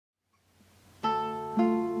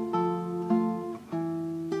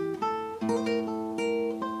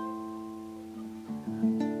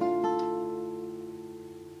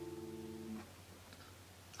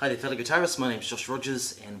Hi there fellow guitarists, my name is Josh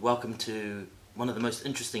Rogers and welcome to one of the most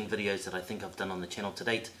interesting videos that I think I've done on the channel to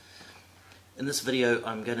date. In this video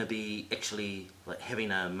I'm going to be actually having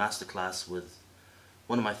a masterclass with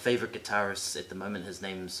one of my favourite guitarists at the moment. His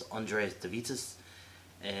name's Andrea De Vitis,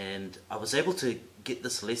 and I was able to get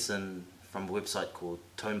this lesson from a website called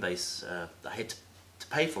Tonebase. I had to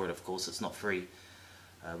pay for it, of course, it's not free,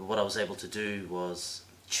 but what I was able to do was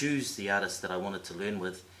choose the artist that I wanted to learn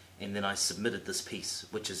with, and then I submitted this piece,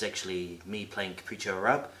 which is actually me playing Capricho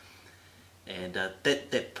Arabe. And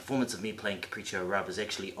that performance of me playing Capricho Arabe is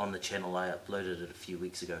actually on the channel. I uploaded it a few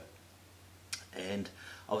weeks ago. And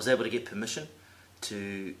I was able to get permission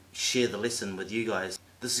to share the lesson with you guys.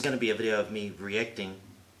 This is going to be a video of me reacting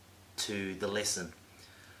to the lesson.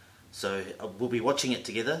 So we'll be watching it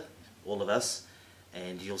together, all of us,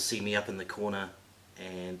 and you'll see me up in the corner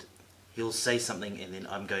and he'll say something and then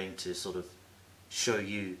I'm going to sort of show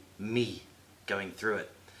you me going through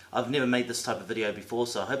it. I've never made this type of video before,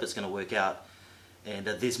 so I hope it's going to work out, and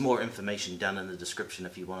there's more information down in the description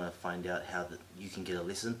if you want to find out how you can get a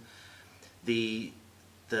lesson. The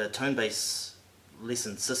Tonebase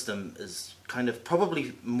lesson system is kind of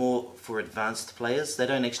probably more for advanced players. They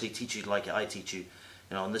don't actually teach you like I teach you. You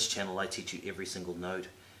know, on this channel I teach you every single note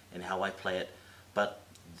and how I play it, but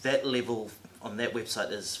that level on that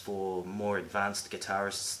website is for more advanced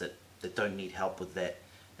guitarists that don't need help with that.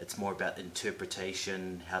 It's more about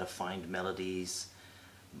interpretation, how to find melodies,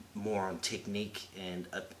 more on technique and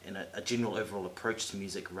a general overall approach to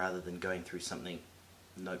music rather than going through something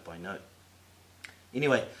note by note.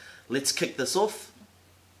 Anyway, let's kick this off,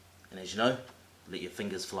 and as you know, let your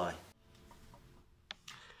fingers fly.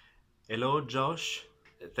 Hello Josh,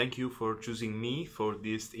 thank you for choosing me for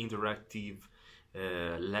this interactive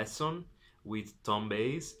lesson with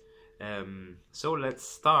Tonebase. So let's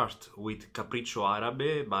start with Capricho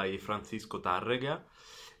Arabe by Francisco Tárrega.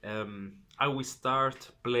 I will start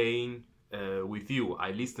playing with you. I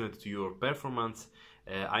listened to your performance,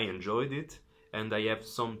 I enjoyed it, and I have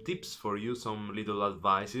some tips for you, some little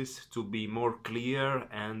advices to be more clear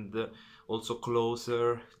and also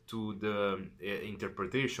closer to the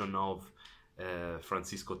interpretation of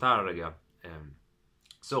Francisco Tárrega.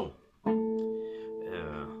 So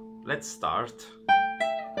let's start.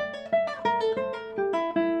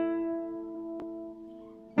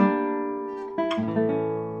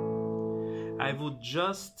 I would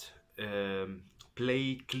just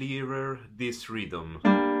play clearer this rhythm,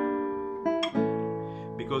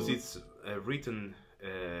 because it's written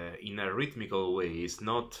in a rhythmical way. It's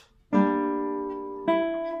not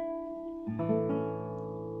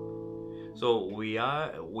so we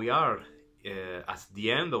are at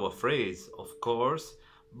the end of a phrase, of course,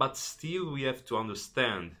 but still we have to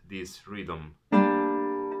understand this rhythm.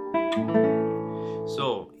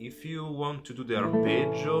 So if you want to do the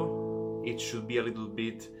arpeggio, it should be a little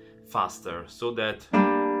bit faster, so that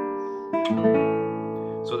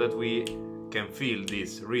we can feel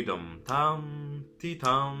this rhythm. Tam ti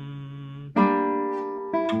tam.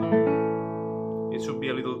 It should be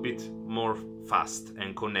a little bit more fast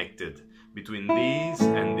and connected between this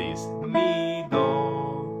and this. Mi do.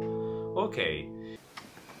 Okay.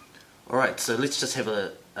 All right, so let's just have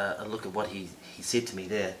a look at what he said to me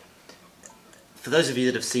there. For those of you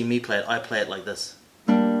that have seen me play it, I play it like this.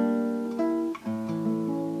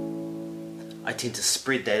 I tend to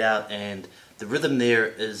spread that out, and the rhythm there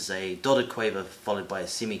is a dotted quaver followed by a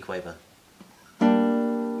semi-quaver.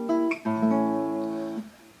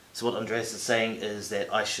 So what Andreas is saying is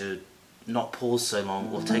that I should not pause so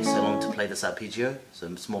long or take so long to play this arpeggio, so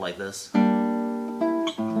it's more like this,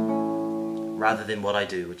 rather than what I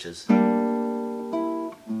do, which is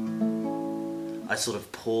I sort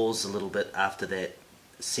of pause a little bit after that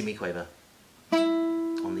semi-quaver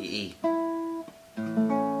on the E.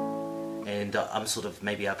 And I'm sort of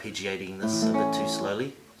maybe arpeggiating this a bit too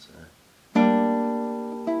slowly, so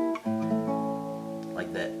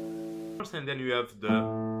like that. And then you have the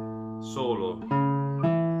solo.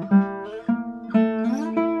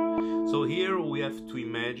 So here we have to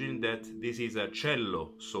imagine that this is a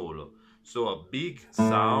cello solo, so a big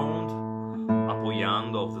sound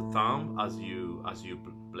apoyando of the thumb as you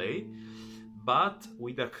play, but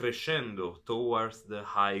with a crescendo towards the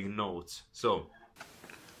high notes. So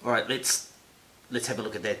all right, let's have a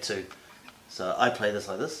look at that too. So I play this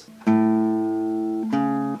like this.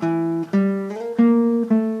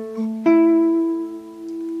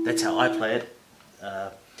 That's how I play it.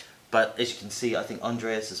 But as you can see, I think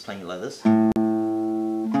Andreas is playing it like this.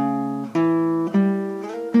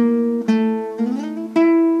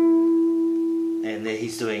 And there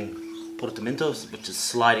he's doing portamentos, which is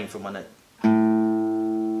sliding from one note.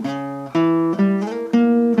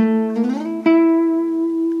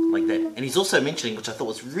 And he's also mentioning, which I thought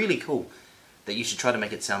was really cool, that you should try to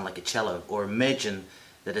make it sound like a cello, or imagine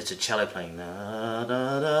that it's a cello playing. Da,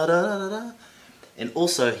 da, da, da, da, da. And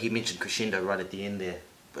also he mentioned crescendo right at the end there.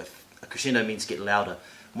 A crescendo means get louder.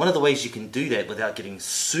 One of the ways you can do that without getting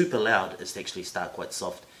super loud is to actually start quite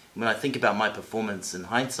soft. When I think about my performance in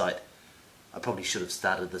hindsight, I probably should have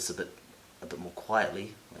started this a bit more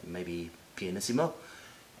quietly, like maybe pianissimo,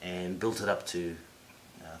 and built it up to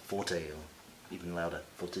forte or even louder,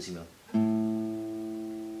 fortissimo.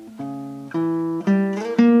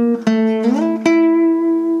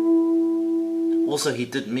 Also, he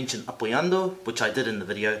did mention apoyando, which I did in the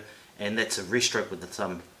video, and that's a rest stroke with the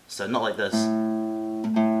thumb. So not like this,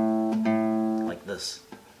 like this.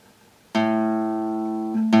 So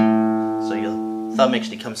your thumb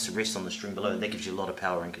actually comes to rest on the string below. That gives you a lot of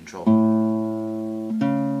power and control.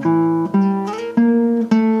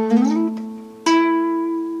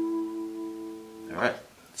 Alright,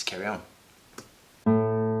 let's carry on.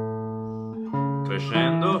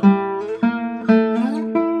 Crescendo.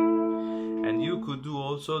 And you could do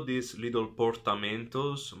also these little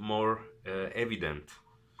portamentos more evident.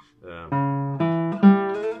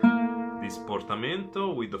 This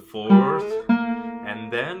portamento with the fourth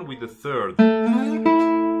and then with the third.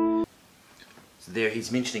 So there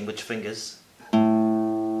he's mentioning which fingers.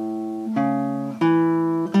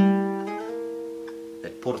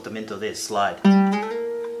 That portamento there, slide.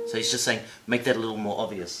 So he's just saying, make that a little more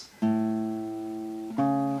obvious. And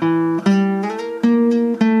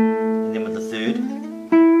then with the third,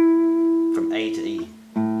 from A to E.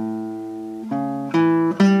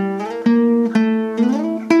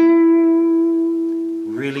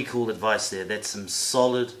 Really cool advice there. That's some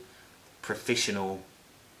solid, professional,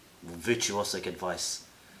 virtuosic advice.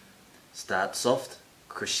 Start soft,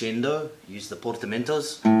 crescendo, use the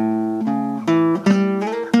portamentos,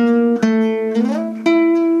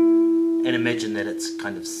 and imagine that it's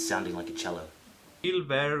kind of sounding like a cello. Feel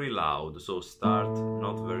very loud, so start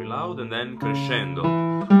not very loud and then crescendo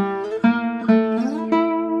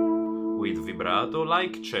with vibrato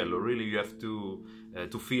like cello. Really, you have to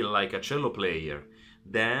feel like a cello player.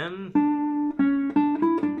 Then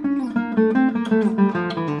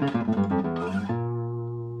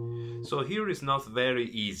so here is not very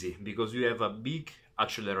easy because you have a big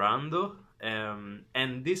accelerando,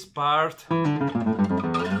 and this part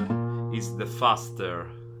is the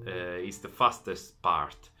fastest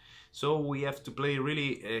part. So we have to play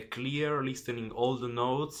really clear, listening all the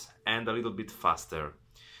notes and a little bit faster.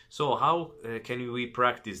 So how can we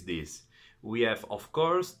practice this? We have, of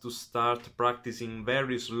course, to start practicing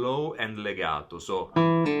very slow and legato. So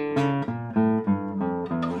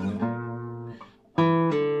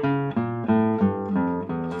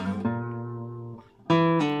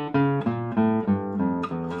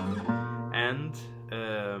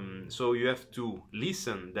so you have to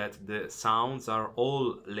listen that the sounds are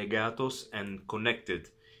all legatos and connected,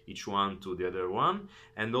 each one to the other one,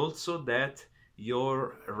 and also that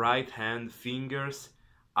your right hand fingers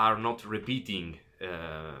are not repeating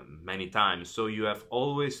many times. So you have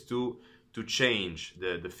always to change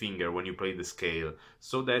the finger when you play the scale,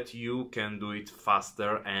 so that you can do it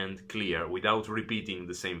faster and clear without repeating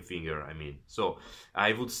the same finger, I mean. So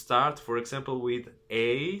I would start, for example, with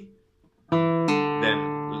A,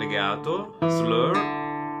 then legato, slur,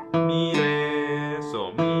 mi, re,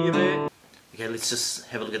 so mi, re. Okay, let's just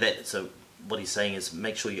have a look at that. So what he's saying is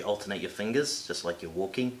make sure you alternate your fingers, just like you're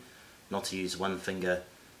walking, not to use one finger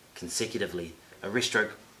consecutively. A rest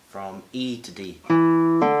stroke from E to D.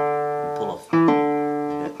 And pull off.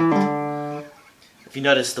 Okay. If you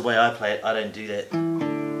notice the way I play it, I don't do that.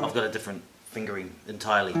 I've got a different fingering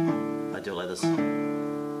entirely. I do it like this.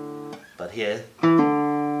 But here,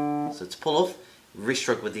 so it's pull off, rest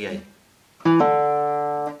stroke with the A. If you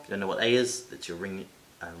don't know what A is, that's your ring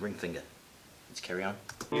finger. Let's carry on.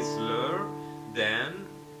 Slur, then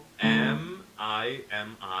M, I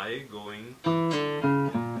going.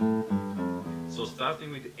 So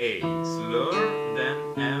starting with A, slur, then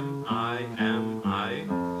M, I,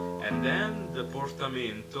 and then the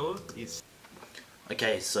portamento is...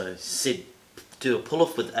 Okay, so said do a pull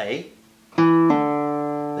off with A,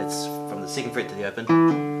 that's from the second fret to the open,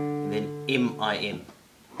 and then M-I-M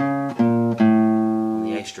on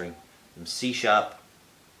the A string, from C sharp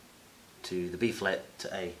to the B flat to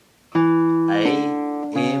A. A-M-I-M,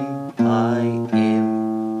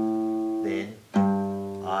 then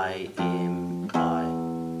I-M-I,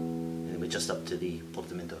 and then we're just up to the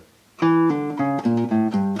portamento.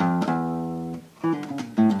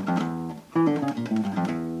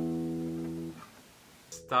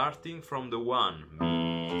 Starting from the one,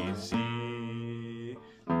 mi, si.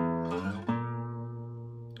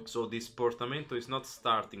 So this portamento is not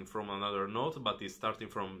starting from another note, but is starting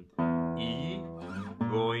from E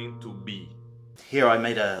going to B. Here I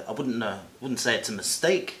made a, I wouldn't say it's a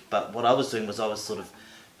mistake, but what I was doing was I was sort of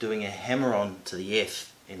doing a hammer-on to the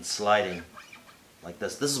F and sliding like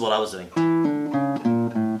this. This is what I was doing.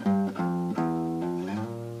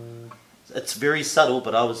 It's very subtle,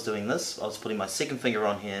 but I was doing this. I was putting my second finger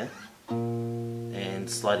on here and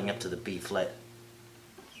sliding up to the B flat.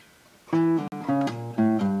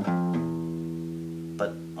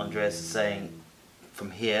 But Andreas is saying from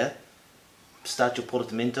here, start your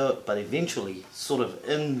portamento, but eventually, sort of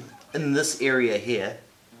in this area here,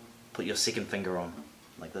 put your second finger on,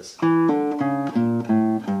 like this.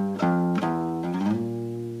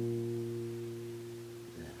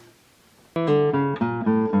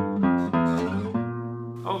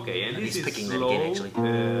 Okay, and this is slow,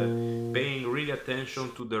 paying really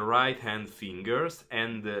attention to the right hand fingers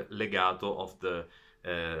and the legato of the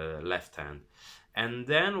left hand. And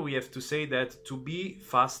then we have to say that to be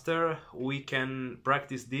faster, we can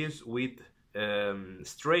practice this with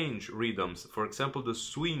strange rhythms. For example, the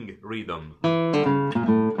swing rhythm.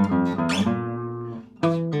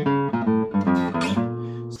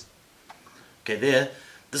 Okay,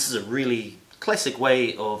 this is a really classic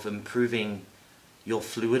way of improving your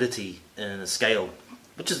fluidity in a scale.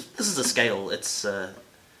 This is a scale. It's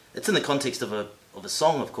in the context of a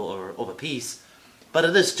song, of course, or of a piece. But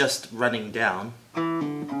it is just running down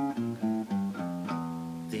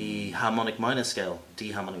the harmonic minor scale,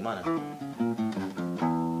 D harmonic minor.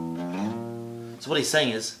 So what he's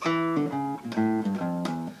saying is,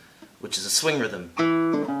 which is a swing rhythm,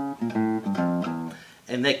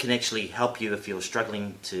 and that can actually help you if you're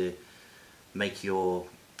struggling to make your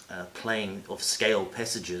playing of scale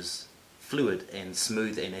passages fluid and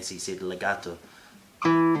smooth and, as he said, legato.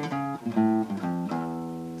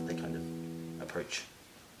 Approach.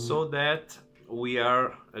 So that we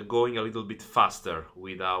are going a little bit faster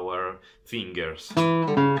with our fingers.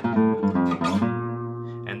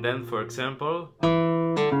 And then, for example,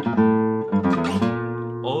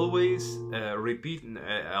 always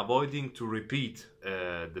avoiding to repeat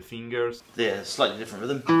the fingers. They're slightly different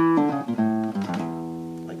rhythm,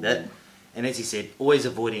 like that. And as he said, always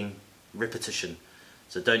avoiding repetition.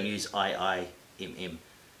 So don't use I, M, M.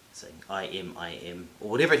 Saying I, M, or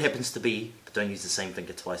whatever it happens to be, but don't use the same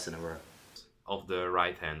finger twice in a row. Of the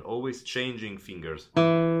right hand, always changing fingers.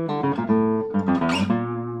 And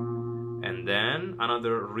then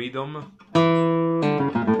another rhythm.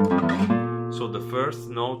 So the first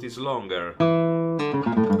note is longer.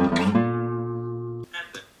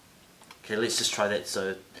 Okay, let's just try that.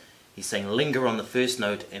 So he's saying linger on the first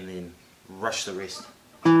note and then rush the rest.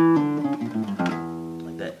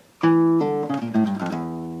 Like that.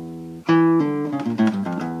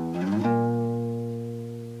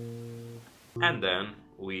 And then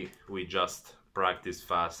we just practice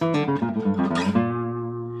fast.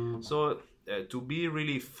 So to be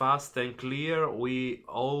really fast and clear, we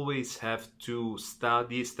always have to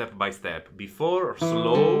study step by step. Before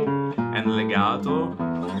slow and legato,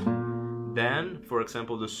 then for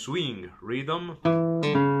example the swing rhythm.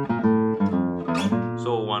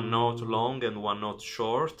 So one note long and one note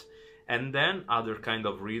short, and then other kind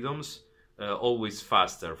of rhythms, always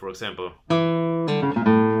faster. For example,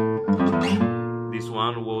 this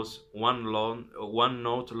one was one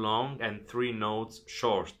note long and 3 notes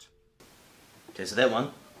short. Okay, so that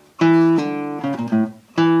one.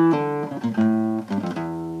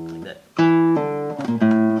 Like that.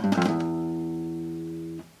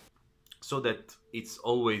 So that it's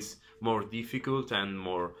always more difficult and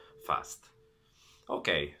more fast.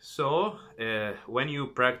 Okay, so when you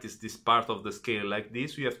practice this part of the scale like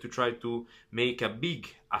this, you have to try to make a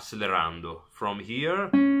big accelerando from here.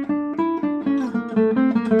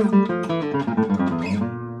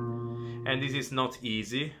 And this is not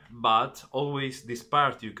easy, but always this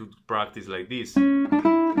part you could practice like this.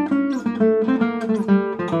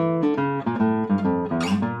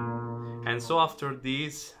 And so after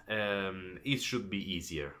this, it should be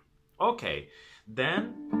easier. Okay,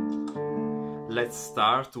 then let's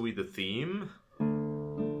start with the theme.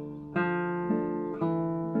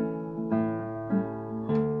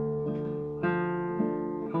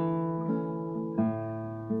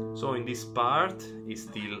 So in this part is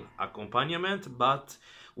still accompaniment, but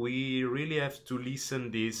we really have to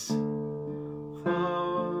listen this fa,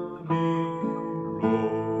 mi,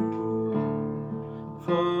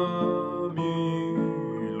 fa, mi,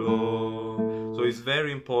 lo. So it's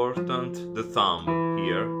very important the thumb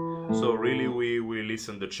here. So really we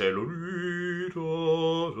listen the cello.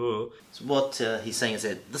 So what he's saying is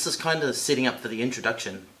that this is kind of setting up for the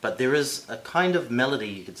introduction, but there is a kind of melody,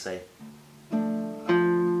 you could say.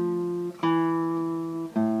 And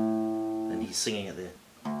he's singing it there.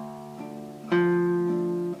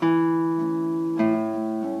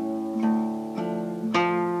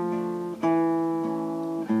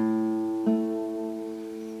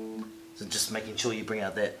 So just making sure you bring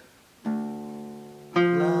out that.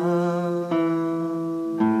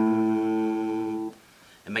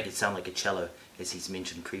 Make it sound like a cello, as he's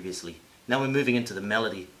mentioned previously. Now we're moving into the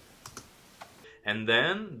melody. And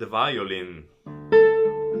then the violin.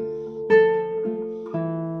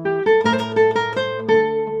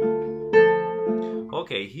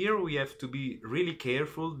 Okay, here we have to be really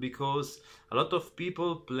careful because a lot of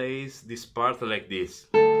people plays this part like this.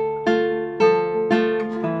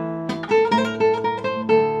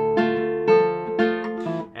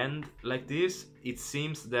 Like this, it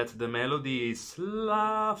seems that the melody is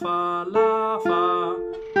la fa la fa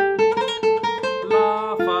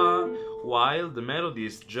la fa, while the melody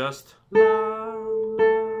is just la la.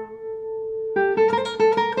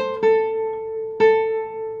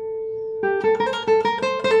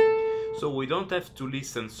 So we don't have to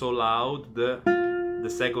listen so loud the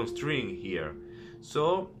second string here.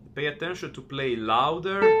 So pay attention to play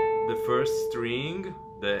louder the first string,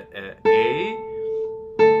 the A,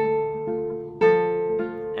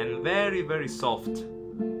 very, very soft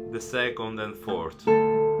the second and fourth.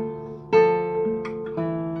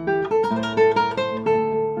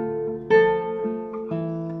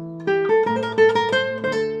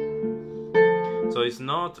 So it's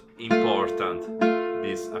not important,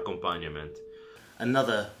 this accompaniment.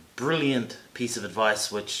 Another brilliant piece of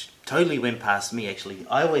advice which totally went past me actually.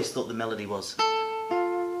 I always thought the melody was.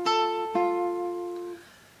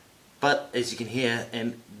 But as you can hear,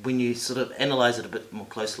 and when you sort of analyze it a bit more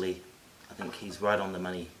closely, I think he's right on the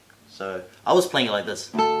money. So I was playing it like this.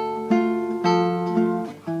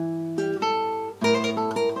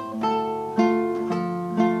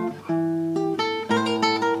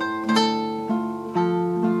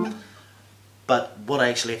 But what I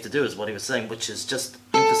actually have to do is what he was saying, which is just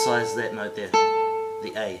emphasize that note there,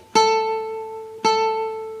 the A.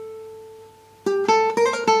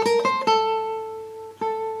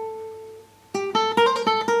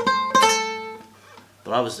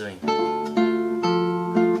 What I was doing.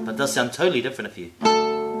 But it does sound totally different if you.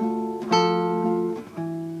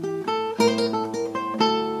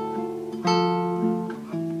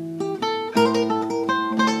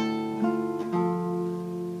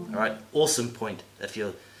 Alright, awesome point. If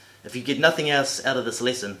you get nothing else out of this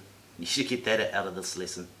lesson, you should get that out of this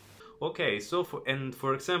lesson. Okay, so for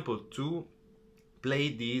example, to play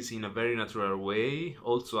this in a very natural way,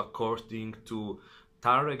 also according to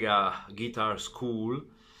Tarrega guitar school,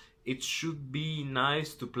 it should be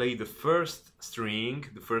nice to play the first string,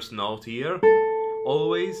 the first note here,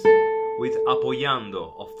 always with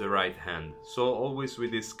apoyando of the right hand. So always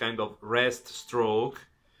with this kind of rest stroke,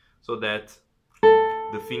 so that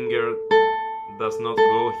the finger does not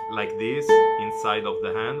go like this inside of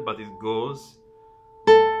the hand, but it goes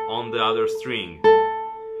on the other string.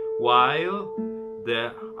 While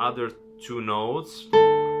the other two notes,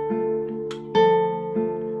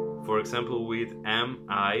 for example with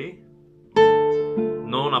MI,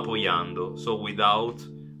 non apoyando, so without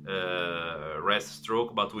rest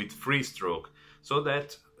stroke but with free stroke, so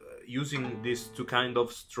that using these two kind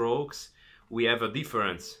of strokes we have a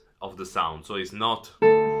difference of the sound, so it's not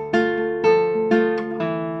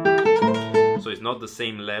the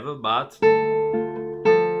same level, but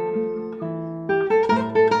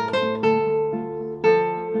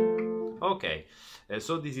okay,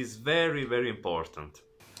 so this is very, very important.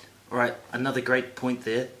 Alright, another great point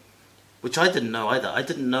there, which I didn't know either. I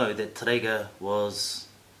didn't know that Tarrega was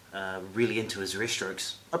really into his rest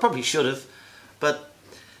strokes. I probably should have, but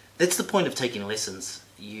that's the point of taking lessons.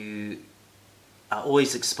 You are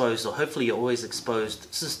always exposed, or hopefully you're always exposed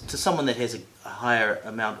to someone that has a higher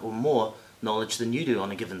amount or more knowledge than you do on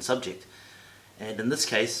a given subject. And in this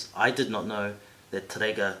case, I did not know that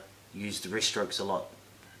Tarrega used rest strokes a lot.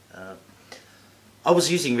 I was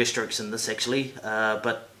using rest strokes in this actually,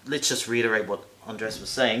 but let's just reiterate what Andres was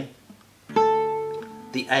saying.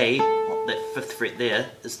 The A, that 5th fret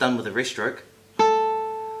there, is done with a rest stroke,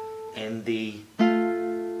 and the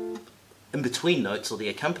in-between notes, or the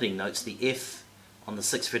accompanying notes, the F on the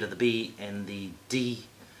 6th fret of the B and the D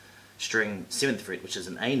string 7th fret, which is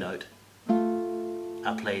an A note,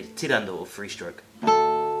 are played tirando, or free stroke,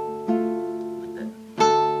 like that.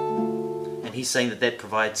 And he's saying that that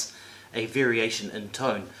provides a variation in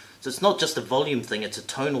tone. So it's not just a volume thing, it's a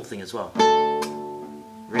tonal thing as well.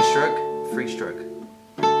 Rest stroke, free stroke.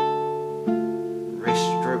 rest